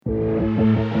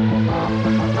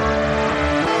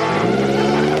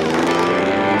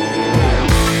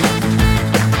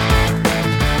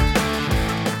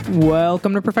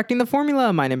Welcome to Perfecting the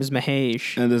Formula. My name is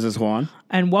Mahesh. And this is Juan.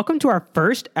 And welcome to our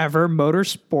first ever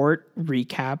motorsport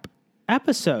recap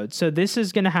episode. So this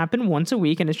is going to happen once a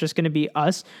week, and it's just going to be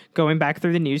us going back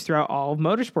through the news throughout all of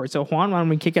motorsport. So Juan, why don't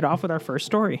we kick it off with our first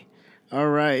story? All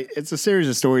right. It's a series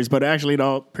of stories, but actually it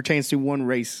all pertains to one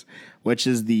race, which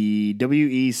is the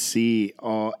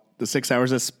WEC, the 6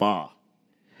 hours at Spa.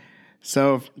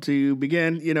 So to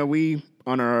begin, we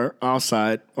on our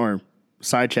outside or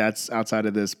side chats outside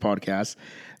of this podcast,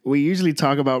 we usually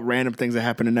talk about random things that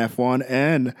happen in F1,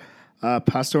 and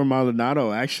Pastor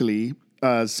Maldonado actually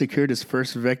secured his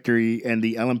first victory in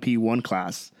the LMP1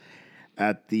 class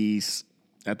at this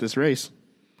race.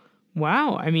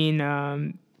 Wow. I mean,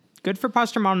 good for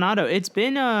Pastor Maldonado. It's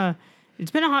been a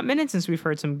hot minute since we've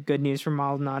heard some good news from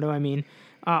Maldonado. I mean,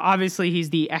 obviously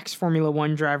he's the ex-Formula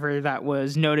One driver that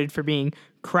was noted for being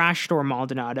Crash Store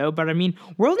Maldonado. But I mean,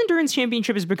 World Endurance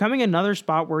Championship is becoming another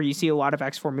spot where you see a lot of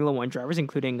ex-Formula One drivers,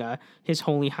 including His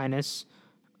Holy Highness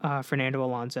Fernando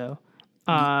Alonso.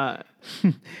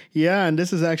 Yeah, and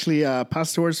this is actually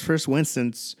Pastor's first win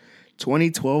since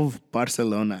 2012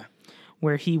 Barcelona,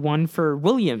 where he won for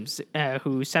Williams,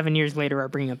 who 7 years later are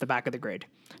bringing up the back of the grid.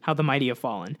 How the mighty have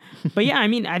fallen. But yeah, I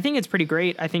mean, I think it's pretty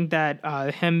great. I think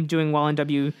that him doing well in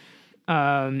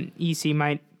WEC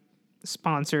might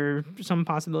sponsor some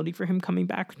possibility for him coming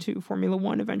back to Formula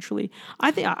One eventually.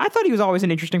 I thought he was always an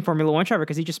interesting Formula One driver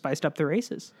because he just spiced up the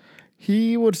races.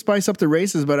 He would spice up the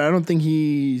races, but I don't think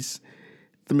he's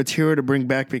the material to bring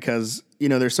back because,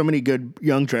 there's so many good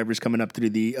young drivers coming up through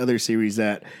the other series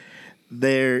that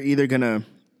they're either going to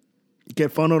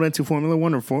get funneled into Formula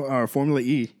One or Formula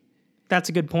E. That's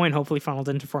a good point. Hopefully funneled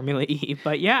into Formula E.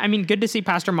 But yeah, I mean, good to see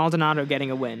Pastor Maldonado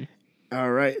getting a win.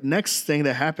 All right. Next thing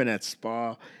that happened at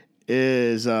Spa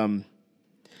is, and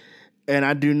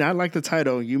I do not like the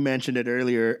title. You mentioned it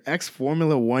earlier.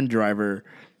 Ex-Formula One driver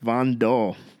Van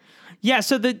Dole. Yeah,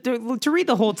 so to read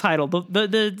the whole title,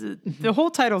 the whole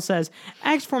title says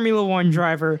ex-Formula One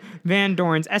driver Van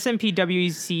Dorn's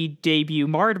SMPWC debut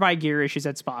marred by gear issues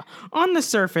at Spa. On the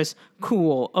surface,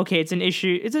 cool. Okay, it's an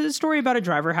issue. It's a story about a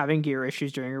driver having gear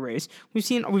issues during a race.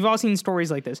 We've all seen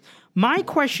stories like this. My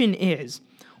question is,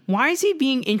 why is he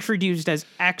being introduced as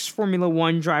ex-Formula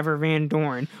One driver Van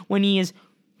Dorn when he is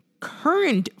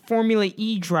current Formula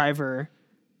E driver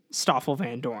Stoffel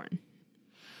Van Dorn?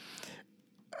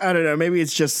 I don't know. Maybe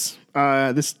it's just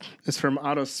this is from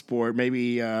Autosport.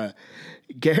 Maybe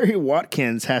Gary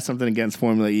Watkins has something against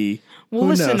Formula E. Well,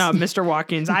 listen up, Mr.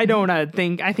 Watkins. I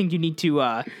think you need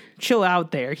to chill out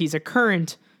there. He's a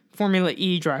current Formula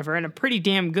E driver and a pretty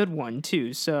damn good one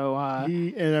too. So,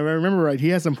 and I remember right, he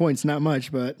has some points, not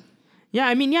much, but yeah,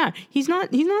 I mean, yeah, he's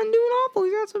not doing awful.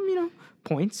 He's got some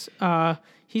points.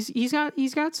 He's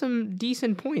got some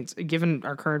decent points given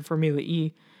our current Formula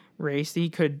E race. He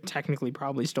could technically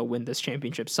probably still win this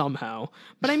championship somehow.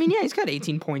 But I mean, yeah, he's got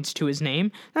 18 points to his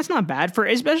name. That's not bad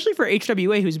especially for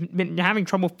HWA, who's been having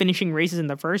trouble finishing races in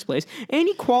the first place. And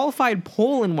he qualified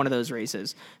pole in one of those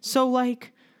races. So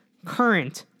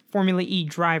current Formula E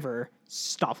driver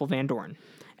Stoffel Van Dorn.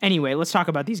 Anyway, let's talk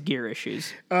about these gear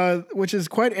issues. Which is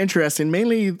quite interesting.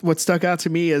 Mainly what stuck out to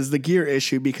me is the gear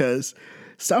issue because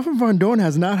Stoffel Van Dorn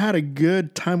has not had a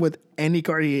good time with any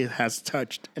car he has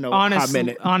touched in a hot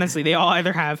minute. Honestly, they all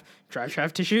either have drive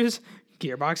shaft issues,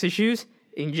 gearbox issues,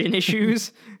 engine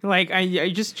issues.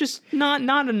 I just not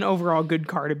an overall good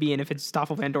car to be in if it's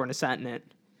Stoffel Van Dorn is sat in it.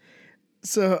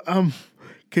 So,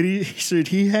 should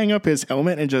he hang up his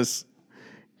helmet and just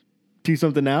do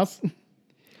something else?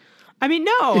 I mean,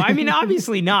 no. I mean,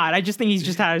 obviously not. I just think he's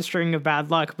just had a string of bad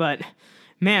luck. But,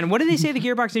 man, what did they say the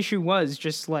gearbox issue was?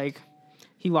 Just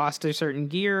he lost a certain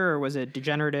gear, or was it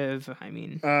degenerative? I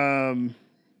mean,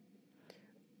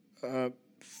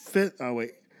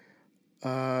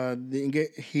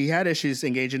 he had issues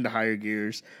engaging the higher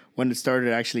gears when it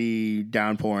started actually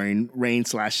downpouring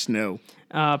rain/snow.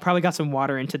 Probably got some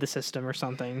water into the system or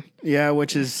something. Yeah,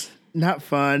 which is not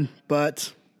fun.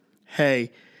 But hey,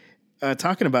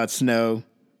 talking about snow,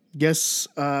 guess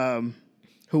who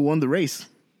won the race?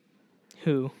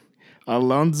 Who?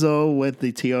 Alonso with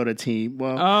the Toyota team.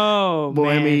 Well,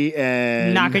 Buemi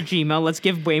and Nakajima. Let's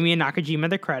give Buemi and Nakajima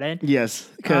the credit. Yes,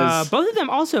 because both of them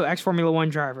also ex-Formula One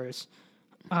drivers.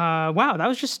 Wow, that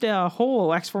was just a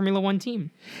whole ex-Formula One team.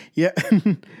 Yeah,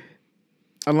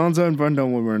 Alonso and Van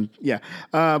Dorn were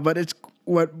but it's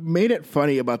what made it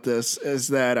funny about this is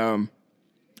that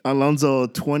Alonso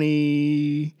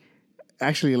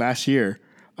last year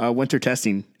winter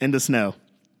testing in the snow.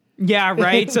 Yeah,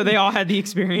 right. So they all had the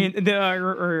experience,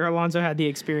 or Alonso had the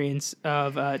experience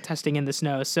of testing in the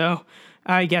snow. So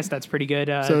I guess that's pretty good.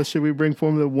 So should we bring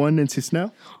Formula One into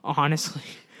snow? Honestly,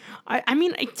 I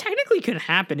mean, it technically could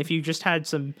happen if you just had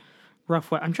some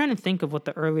rough weather. I'm trying to think of what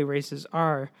the early races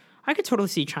are. I could totally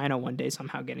see China one day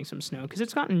somehow getting some snow because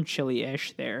it's gotten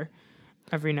chilly-ish there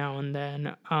every now and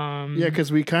then. Yeah,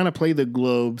 because we kind of play the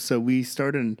globe, so we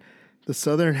start in the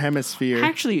southern hemisphere.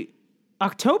 Actually,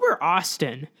 October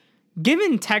Austin,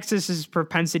 given Texas's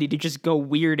propensity to just go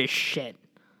weird as shit.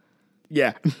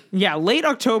 Yeah. Yeah, late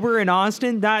October in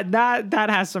Austin, that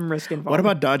has some risk involved. What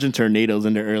about dodging tornadoes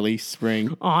in the early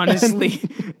spring? Honestly.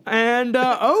 And,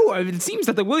 it seems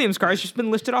that the Williams car has just been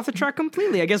lifted off the track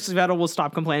completely. I guess Vettel will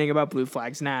stop complaining about blue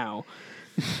flags now.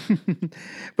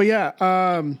 But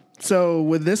yeah, so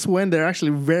with this win, they're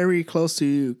actually very close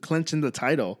to clinching the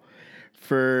title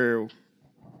for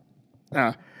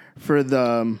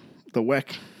the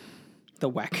WEC. The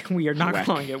WEC. We are not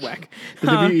calling it WEC. The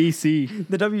WEC.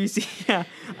 The WEC, yeah.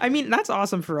 I mean, that's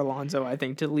awesome for Alonso, I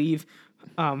think, to leave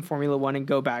Formula One and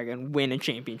go back and win a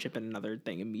championship in another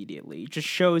thing immediately. It just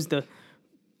shows the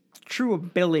true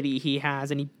ability he has,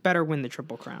 and he better win the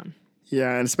Triple Crown.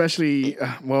 Yeah, and especially,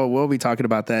 we'll be talking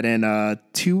about that in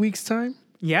 2 weeks' time.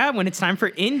 Yeah, when it's time for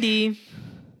Indy.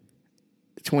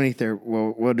 23rd.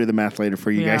 We'll do the math later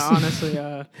for you guys. Yeah,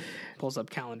 honestly, pulls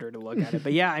up calendar to look at it.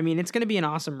 But yeah, I mean, it's going to be an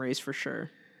awesome race for sure.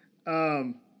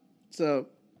 So,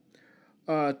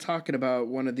 talking about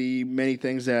one of the many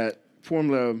things that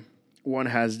Formula One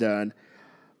has done.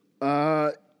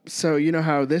 So you know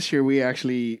how this year we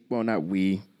actually, not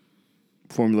we,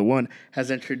 Formula One has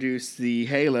introduced the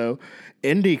Halo.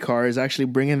 IndyCar is actually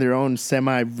bringing their own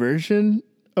semi version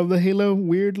of the Halo,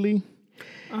 weirdly.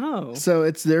 Oh. So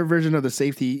it's their version of the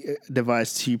safety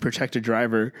device to protect a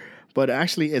driver, but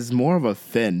actually it's more of a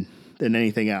fin than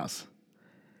anything else.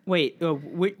 Wait,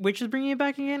 which is bringing it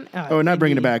back again? Not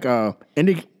bringing it back.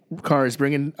 IndyCar is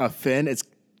bringing a fin. It's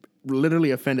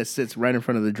literally a fin that sits right in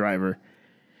front of the driver.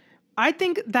 I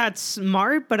think that's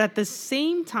smart, but at the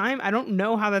same time, I don't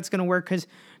know how that's going to work because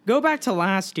go back to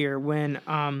last year when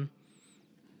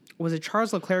was it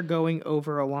Charles Leclerc going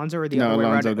over Alonso or the other way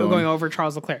around? Going over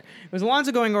Charles Leclerc. It was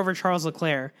Alonso going over Charles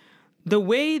Leclerc. The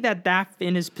way that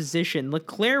fin is positioned,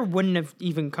 Leclerc wouldn't have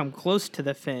even come close to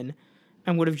the fin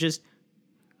and would have just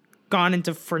gone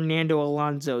into Fernando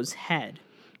Alonso's head.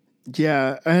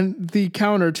 Yeah, and the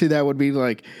counter to that would be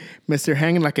like Mr.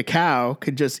 Hanging Like a Cow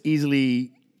could just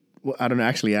easily... Well, I don't know.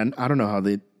 Actually, I don't know how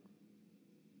the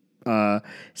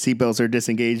seatbelts are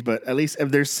disengaged, but at least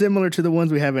if they're similar to the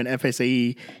ones we have in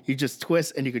FSAE, you just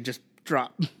twist and you could just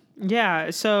drop. Yeah.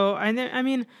 So I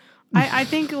mean, I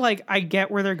think like I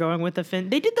get where they're going with the fin.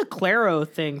 They did the Claro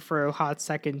thing for a hot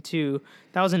second too.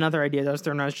 That was another idea that was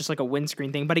thrown out as just like a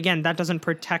windscreen thing. But again, that doesn't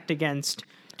protect against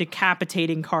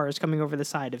decapitating cars coming over the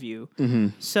side of you. Mm-hmm.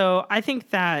 So I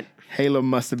think that Halo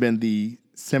must have been the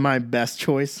semi-best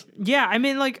choice. Yeah, I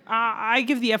mean, like, I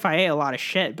give the FIA a lot of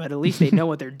shit, but at least they know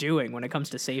what they're doing when it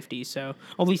comes to safety. So,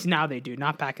 at least now they do.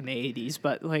 Not back in the 80s,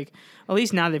 but, like, at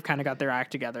least now they've kind of got their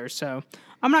act together. So,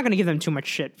 I'm not going to give them too much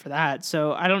shit for that.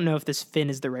 So, I don't know if this fin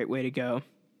is the right way to go.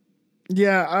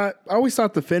 Yeah, I always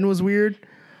thought the fin was weird.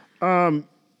 Based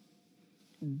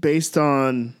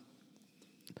on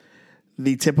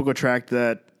the typical track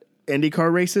that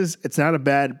IndyCar races, it's not a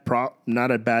bad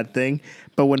thing.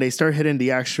 But when they start hitting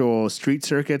the actual street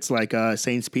circuits like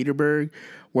St. Petersburg,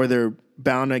 where they're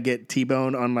bound to get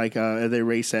T-boned, unlike they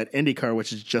race at IndyCar,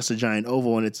 which is just a giant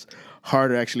oval, and it's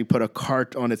hard to actually put a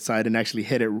cart on its side and actually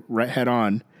hit it right head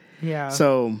on. Yeah.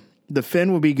 So the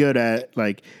fin will be good at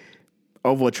like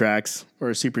oval tracks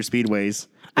or super speedways.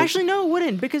 Actually, no, it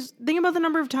wouldn't, because think about the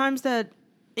number of times that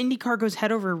IndyCar goes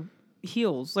head over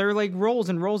heels. They're like rolls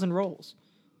and rolls and rolls.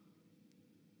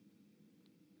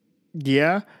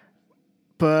 Yeah,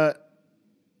 but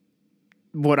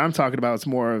what I'm talking about is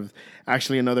more of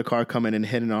actually another car coming and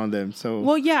hitting on them. So,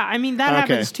 well, yeah, I mean that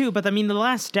happens too. But I mean, the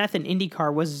last death in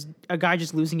IndyCar was a guy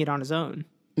just losing it on his own.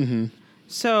 Mm-hmm.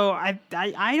 So I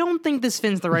don't think this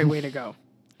fin's the right way to go.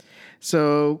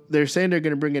 So they're saying they're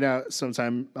going to bring it out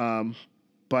sometime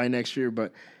by next year,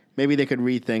 but maybe they could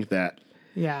rethink that.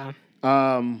 Yeah.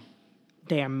 Damn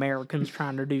Americans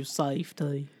trying to do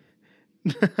safety.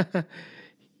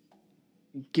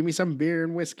 Give me some beer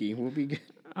and whiskey. We'll be good.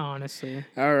 Honestly.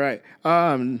 All right.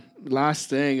 Last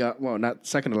thing. Not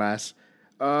second to last.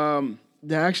 The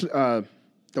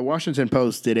Washington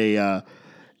Post did a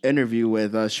interview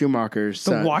with Schumacher's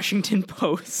son. The Washington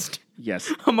Post. Yes.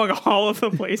 Among all of the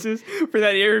places for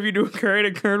that interview to occur, it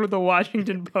occurred with the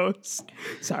Washington Post.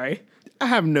 Sorry. I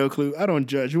have no clue. I don't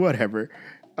judge. Whatever.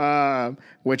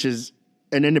 Which is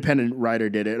an independent writer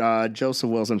did it. Joseph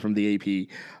Wilson from the AP.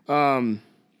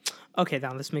 Okay,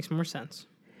 now this makes more sense.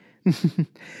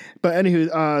 But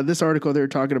anywho, this article, they're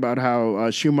talking about how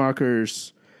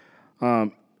Schumacher's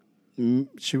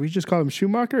Should we just call him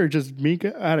Schumacher or just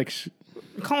Mika?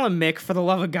 Call him Mick for the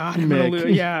love of God.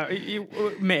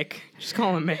 Mick. Mick. Just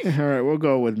call him Mick. All right, we'll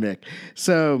go with Mick.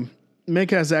 So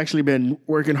Mick has actually been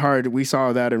working hard. We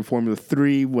saw that in Formula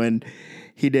 3 when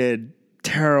he did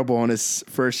terrible on his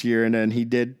first year, and then he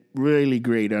did really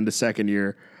great on the second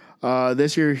year.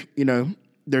 This year,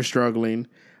 they're struggling,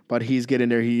 but he's getting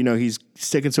there. He's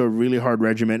sticking to a really hard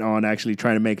regimen on actually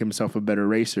trying to make himself a better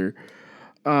racer.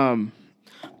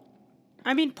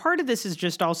 I mean, part of this is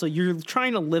just also you're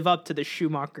trying to live up to the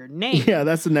Schumacher name. Yeah,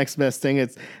 that's the next best thing.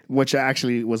 It's which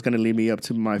actually was going to lead me up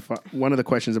to one of the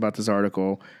questions about this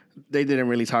article. They didn't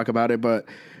really talk about it, but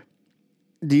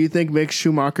do you think Mick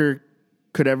Schumacher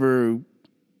could ever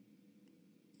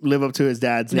live up to his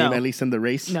dad's name, at least in the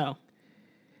race? No.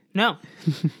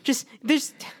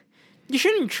 You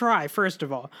shouldn't try, first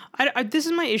of all. This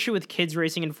is my issue with kids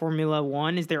racing in Formula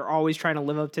 1 is they're always trying to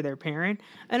live up to their parent.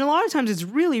 And a lot of times it's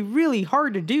really, really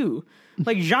hard to do.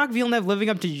 Like Jacques Villeneuve living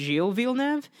up to Gilles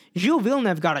Villeneuve. Gilles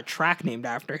Villeneuve got a track named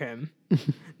after him.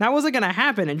 That wasn't going to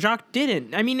happen, and Jacques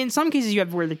didn't. I mean, in some cases you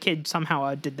have where the kid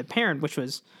somehow did the parent, which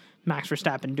was Max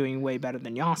Verstappen doing way better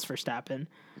than Jos Verstappen.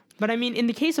 But I mean, in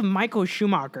the case of Michael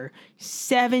Schumacher,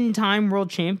 7-time world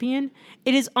champion,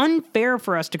 it is unfair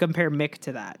for us to compare Mick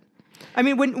to that. I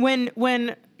mean,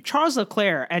 when Charles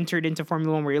Leclerc entered into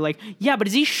Formula 1, where you're like, yeah, but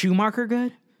is he Schumacher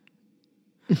good?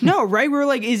 No, right? We're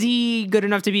like, is he good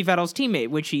enough to be Vettel's teammate?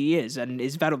 Which he is. And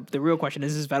is Vettel, the real question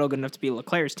is Vettel good enough to be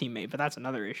Leclerc's teammate? But that's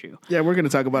another issue. Yeah, we're going to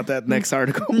talk about that next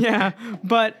article. Yeah.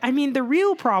 But I mean, the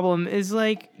real problem is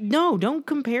like, no, don't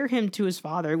compare him to his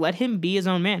father. Let him be his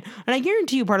own man. And I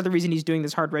guarantee you part of the reason he's doing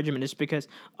this hard regimen is because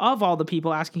of all the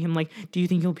people asking him, like, do you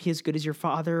think he'll be as good as your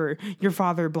father? Or your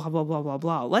father, blah, blah, blah, blah,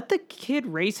 blah. Let the kid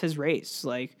race his race.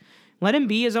 Like, let him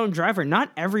be his own driver.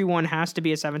 Not everyone has to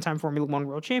be a 7-time Formula 1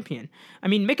 world champion. I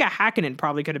mean, Mika Hakkinen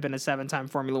probably could have been a 7-time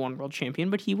Formula 1 world champion,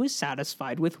 but he was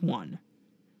satisfied with 1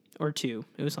 or 2.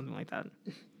 It was something like that.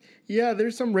 Yeah,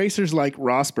 there's some racers like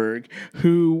Rosberg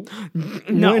who...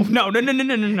 No.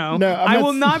 I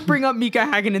will not bring up Mika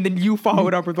Hakkinen and then you follow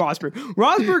it up with Rosberg.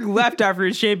 Rosberg left after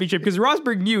his championship because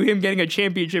Rosberg knew him getting a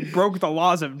championship broke the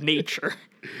laws of nature.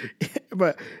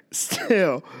 But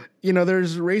still,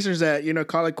 there's racers that,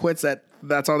 call it quits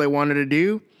that's all they wanted to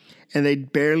do. And they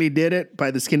barely did it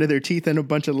by the skin of their teeth and a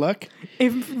bunch of luck.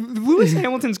 If Lewis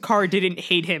Hamilton's car didn't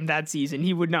hate him that season,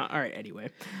 he would not. All right, anyway.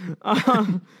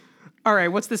 All right,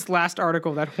 what's this last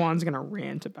article that Juan's going to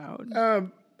rant about?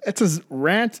 It's a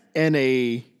rant and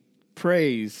a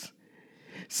praise.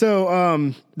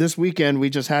 So this weekend, we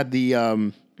just had the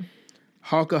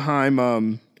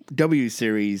Hockenheim W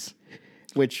Series,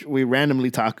 which we randomly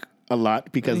talk a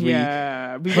lot because we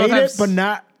hate it, but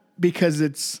not because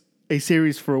it's a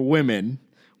series for women.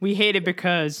 We hate it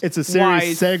because it's a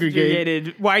series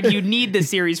segregated. Why do you need the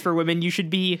series for women? You should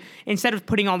be, instead of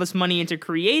putting all this money into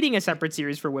creating a separate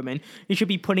series for women, you should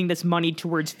be putting this money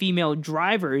towards female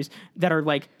drivers that are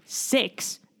like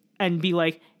 6 and be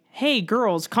like, hey,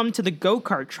 girls, come to the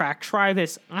go-kart track, try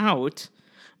this out.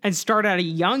 And start at a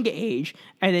young age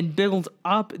and then build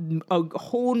up a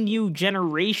whole new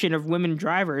generation of women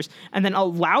drivers and then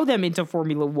allow them into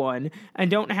Formula 1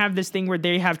 and don't have this thing where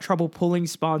they have trouble pulling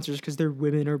sponsors because they're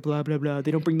women or blah, blah, blah.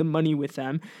 They don't bring the money with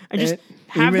them. And just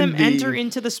have them enter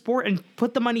into the sport and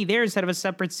put the money there instead of a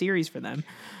separate series for them.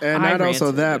 And not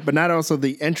also that, but not also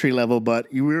the entry level,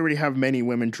 but you already have many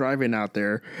women driving out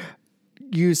there.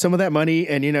 Use some of that money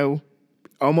and,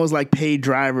 almost like paid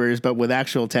drivers, but with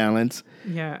actual talents.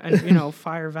 Yeah, and,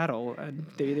 fire Vettel. And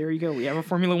there you go. We have a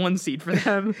Formula 1 seat for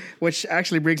them. Which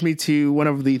actually brings me to one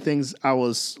of the things I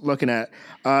was looking at.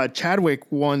 Chadwick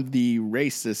won the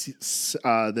race this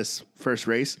first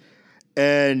race,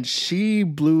 and she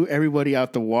blew everybody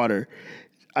out the water.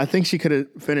 I think she could have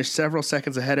finished several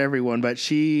seconds ahead of everyone, but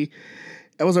it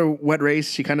was a wet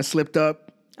race. She kind of slipped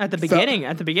up. At the beginning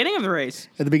of the race.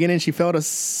 At the beginning, she fell to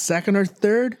second or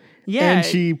third. Yeah. And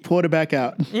she pulled it back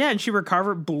out. Yeah, and she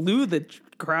recovered, blew the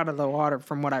crowd out of the water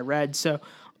from what I read. So,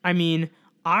 I mean,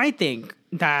 I think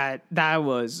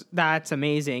that's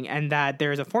amazing and that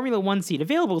there's a Formula 1 seat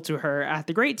available to her at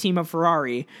the great team of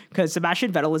Ferrari because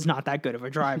Sebastian Vettel is not that good of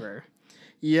a driver.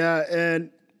 Yeah,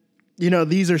 and,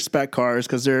 these are spec cars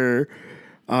because they're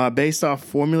based off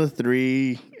Formula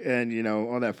 3 and,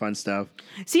 all that fun stuff.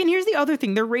 See, and here's the other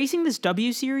thing. They're racing this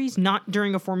W Series not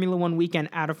during a Formula 1 weekend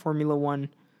at a Formula 1.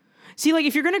 See, like,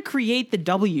 if you're going to create the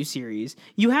W Series,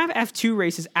 you have F2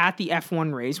 races at the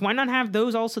F1 race. Why not have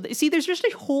those also? See, there's just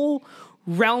a whole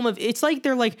realm of... It's like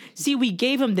they're like, see, we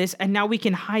gave them this, and now we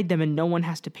can hide them, and no one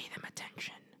has to pay them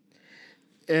attention.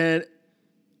 And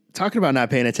talking about not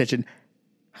paying attention,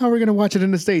 how are we going to watch it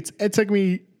in the States? It took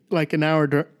me like an hour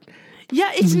to...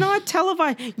 Yeah, it's not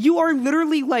televised. You are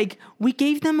literally like, we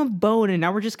gave them a bone and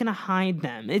now we're just going to hide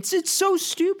them. It's so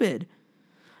stupid.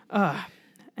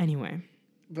 Anyway.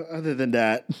 But other than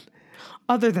that,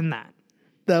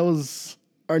 that was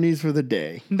our news for the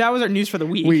day. That was our news for the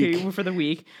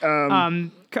week.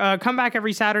 Come back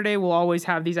every Saturday. We'll always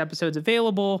have these episodes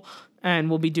available, and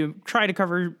we'll be try to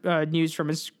cover news from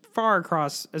as far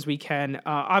across as we can.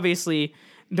 Obviously,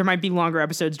 there might be longer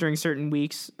episodes during certain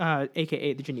weeks,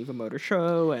 aka the Geneva Motor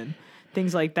Show and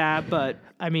things like that. But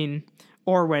I mean,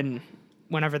 or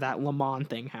whenever that Le Mans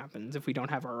thing happens, if we don't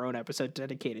have our own episode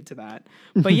dedicated to that.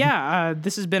 But yeah,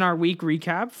 this has been our week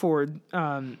recap for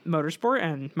motorsport,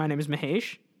 and my name is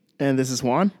Mahesh. And this is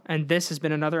Juan. And this has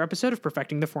been another episode of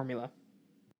Perfecting the Formula.